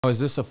Is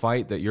this a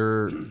fight that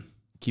you're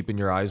keeping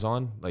your eyes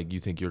on? Like, you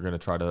think you're going to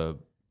try to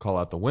call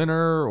out the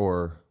winner,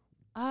 or?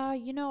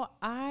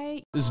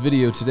 This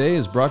video today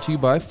is brought to you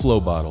by Flow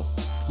Bottle.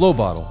 Flow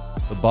Bottle,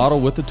 the bottle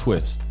with a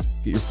twist.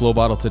 Get your Flow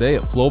Bottle today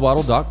at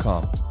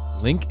flowbottle.com.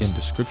 Link in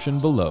description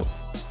below.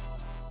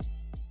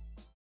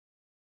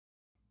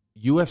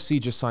 UFC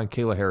just signed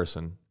Kayla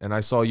Harrison, and I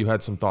saw you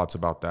had some thoughts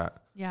about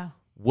that. Yeah.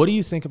 What do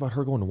you think about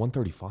her going to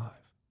 135?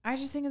 I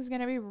just think it's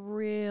going to be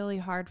really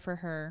hard for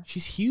her.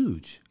 She's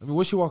huge. I mean,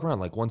 what's she walk around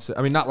like?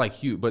 I mean, not like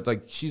huge, but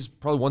like she's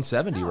probably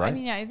 170, no, right? I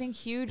mean, yeah, I think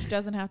huge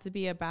doesn't have to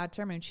be a bad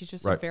term. I mean, she's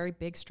just a very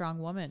big, strong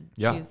woman.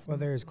 Yeah. She's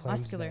there's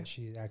claims muscular. that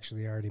she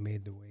actually already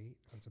made the weight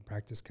on some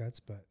practice cuts,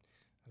 but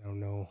I don't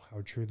know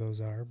how true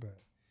those are. But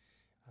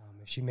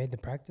if she made the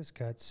practice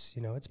cuts,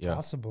 you know, it's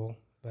possible.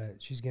 But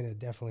she's going to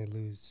definitely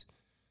lose,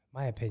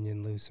 my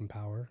opinion, lose some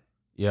power.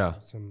 Yeah.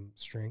 Some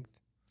strength.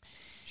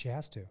 She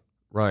has to.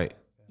 Right.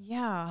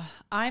 Yeah,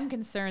 I'm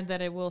concerned that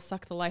it will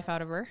suck the life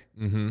out of her.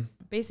 Mm-hmm.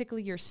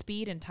 Basically, your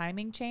speed and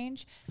timing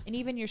change, and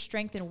even your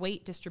strength and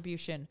weight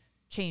distribution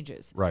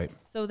changes. Right.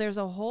 So there's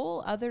a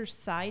whole other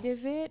side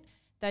of it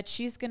that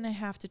she's going to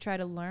have to try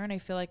to learn, I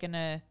feel like, in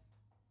a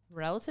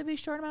relatively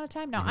short amount of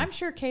time. Now, I'm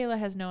sure Kayla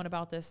has known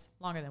about this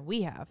longer than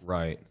we have.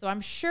 Right. So I'm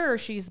sure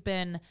she's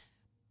been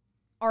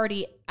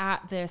already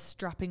at this,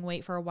 dropping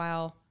weight for a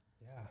while.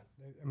 Yeah.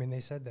 I mean, they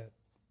said that,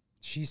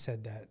 she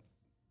said that,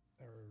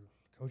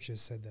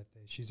 coaches said that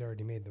she's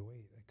already made the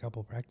weight, a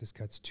couple practice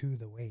cuts to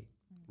the weight.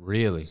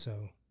 Really?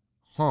 So,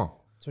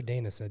 that's what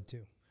Dana said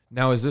too.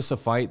 Now, is this a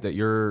fight that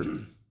you're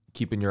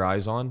keeping your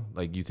eyes on?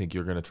 Like, you think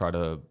you're going to try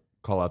to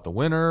call out the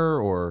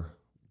winner, or?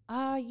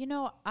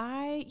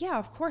 Yeah,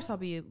 of course I'll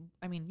be,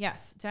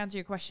 yes, to answer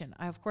your question,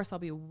 of course I'll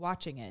be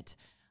watching it.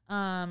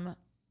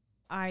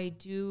 I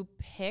do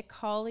pick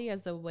Holly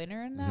as the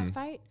winner in that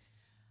fight.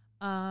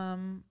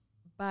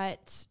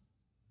 But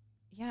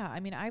yeah, I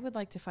mean, I would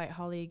like to fight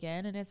Holly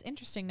again. And it's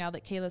interesting now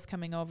that Kayla's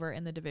coming over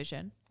in the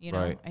division. You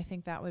know, I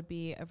think that would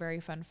be a very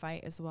fun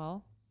fight as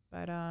well.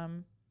 But I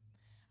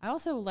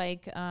also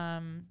like, who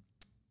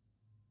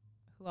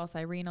else?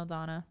 Irene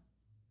Aldana.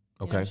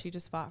 Okay. You know, she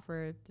just fought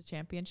for the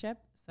championship.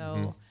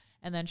 So,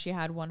 and then she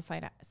had one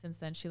fight since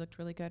then. She looked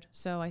really good.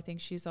 So I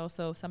think she's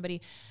also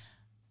somebody,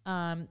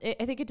 I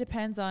think it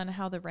depends on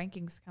how the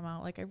rankings come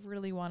out. Like, I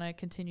really want to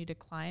continue to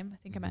climb. I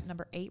think I'm at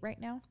number 8 right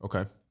now.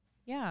 Okay.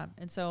 Yeah.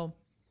 And so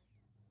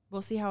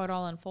we'll see how it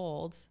all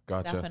unfolds.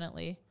 Gotcha.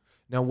 Definitely.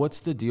 Now,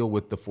 what's the deal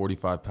with the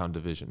 45-pound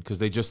division? Because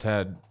they just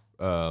had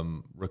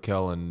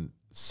Raquel and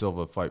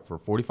Silva fight for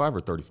 45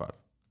 or 35.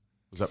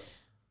 Was that?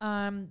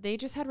 They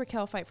just had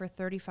Raquel fight for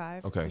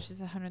 35. Okay. So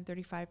she's a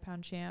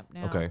 135-pound champ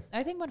now. Okay.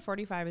 I think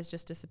 145 is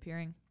just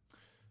disappearing.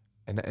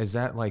 And is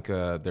that like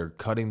they're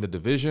cutting the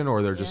division,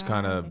 or they're just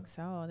kind of? I think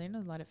so. They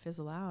just let it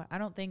fizzle out. I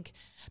don't think,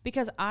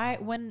 because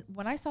when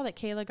I saw that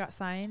Kayla got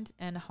signed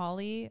and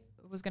Holly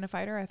was going to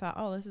fight her, I thought,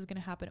 oh, this is going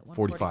to happen at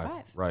 145.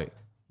 45. Right.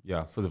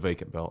 Yeah, for the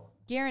vacant belt.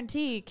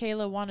 Guarantee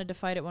Kayla wanted to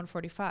fight at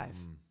 145.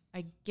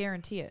 I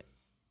guarantee it.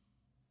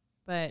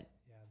 But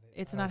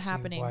it's not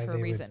happening for a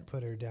reason. Would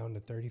put her down to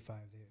 35.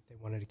 They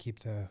wanted to keep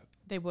the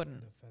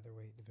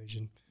featherweight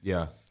division.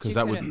 Yeah, because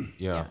that would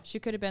she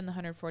could have been the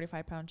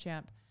 145-pound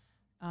champ.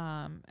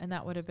 And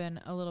that would have been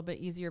a little bit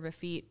easier of a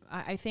feat.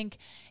 I think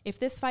if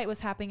this fight was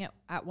happening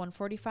at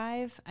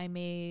 145, I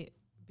may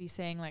be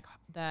saying like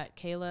that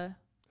Kayla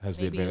has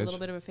the maybe advantage. A little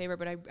bit of a favor,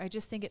 but I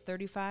just think at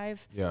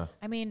 35,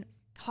 I mean,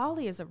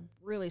 Holly is a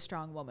really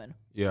strong woman.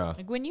 Yeah.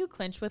 Like, when you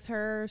clinch with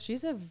her,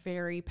 she's a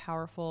very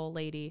powerful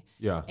lady.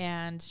 Yeah.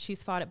 And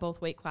she's fought at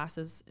both weight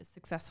classes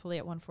successfully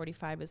at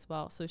 145 as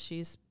well. So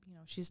she's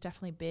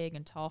definitely big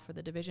and tall for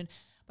the division.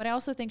 But I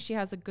also think she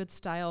has a good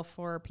style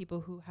for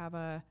people who have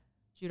a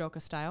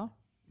judoka style.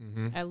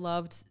 I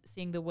loved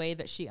seeing the way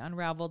that she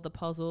unraveled the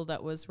puzzle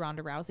that was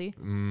Ronda Rousey.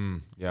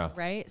 Yeah.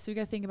 Right? So you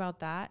got to think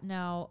about that.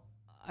 Now,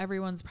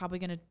 everyone's probably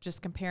going to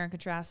just compare and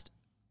contrast.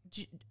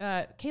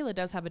 Kayla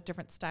does have a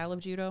different style of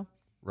judo.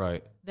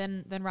 Right.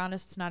 Then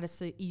Ronda's. It's not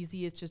as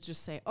easy as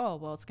just say, oh,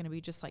 well, it's going to be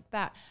just like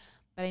that.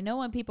 But I know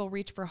when people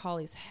reach for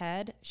Holly's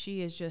head,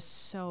 she is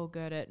just so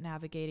good at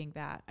navigating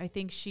that. I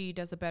think she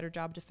does a better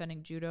job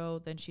defending judo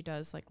than she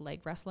does like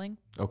leg wrestling.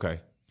 Okay.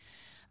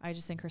 I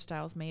just think her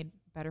style's made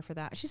better for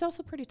that. She's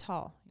also pretty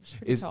tall. She's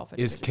pretty tall for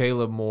is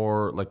Kayla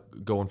more like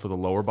going for the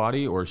lower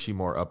body, or is she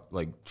more up,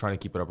 like trying to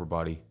keep it upper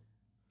body?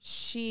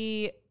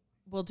 She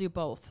will do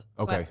both.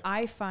 Okay. But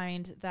I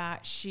find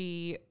that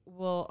she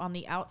will, on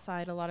the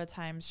outside, a lot of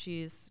times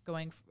she's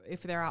going,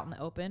 if they're out in the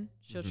open,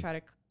 she'll try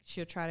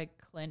to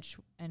clinch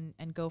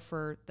and go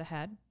for the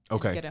head.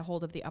 Okay. And get a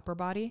hold of the upper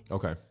body.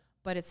 Okay.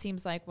 But it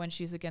seems like when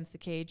she's against the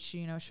cage,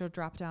 she'll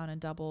drop down in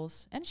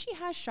doubles, and she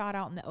has shot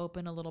out in the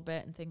open a little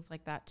bit and things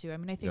like that too. I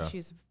mean, I think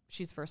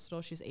she's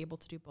versatile. She's able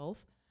to do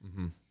both.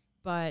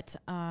 But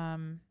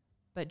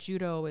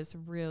judo is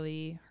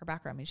really her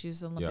background. I mean,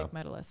 she's an Olympic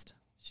medalist.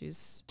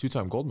 She's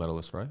 2-time gold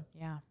medalist, right?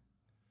 Yeah.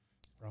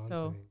 Bronze,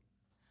 so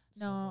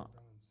no,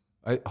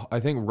 I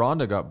think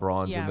Ronda got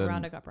bronze, and then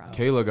Ronda got bronze.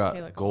 Kayla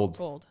got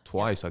gold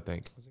twice, I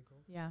think. Was it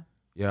gold? Yeah.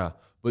 Yeah.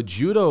 But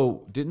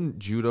didn't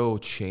judo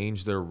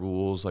change their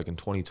rules like in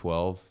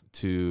 2012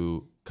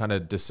 to kind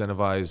of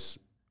disincentivize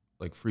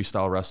like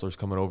freestyle wrestlers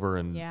coming over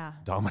and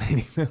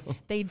dominating them?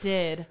 They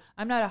did.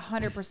 I'm not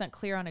 100%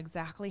 clear on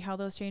exactly how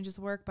those changes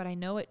work, but I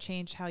know it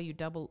changed how you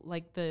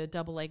the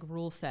double leg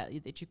rule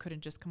set, that you couldn't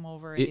just come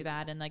over and do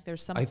that. And like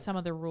there's some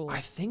other rules. I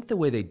think the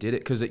way they did it,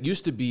 because it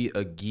used to be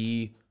a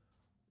gi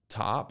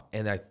top,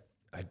 and I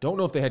don't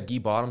know if they had gi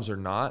bottoms or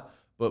not,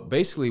 but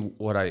basically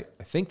what I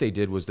think they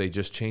did was they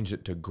just changed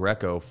it to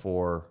Greco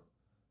for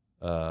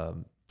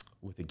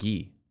with a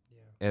gi.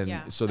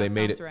 And so they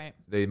made it. Right.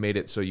 They made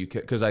it so you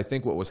could, because I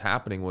think what was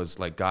happening was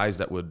like guys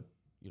that would,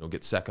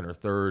 get second or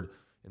third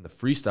in the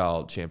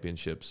freestyle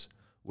championships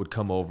would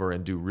come over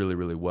and do really,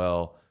 really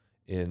well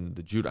in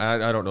the judo.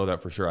 I don't know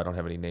that for sure. I don't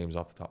have any names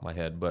off the top of my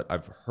head, but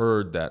I've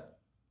heard that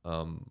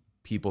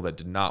people that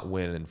did not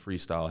win in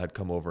freestyle had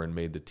come over and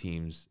made the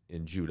teams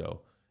in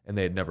judo, and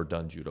they had never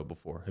done judo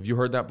before. Have you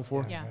heard that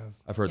before? Yeah.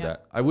 I've heard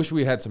that. I wish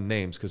we had some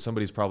names, because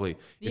somebody's probably,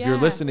 if you're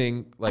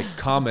listening, like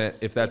comment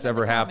if that's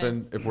ever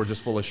happened, if we're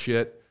just full of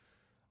shit.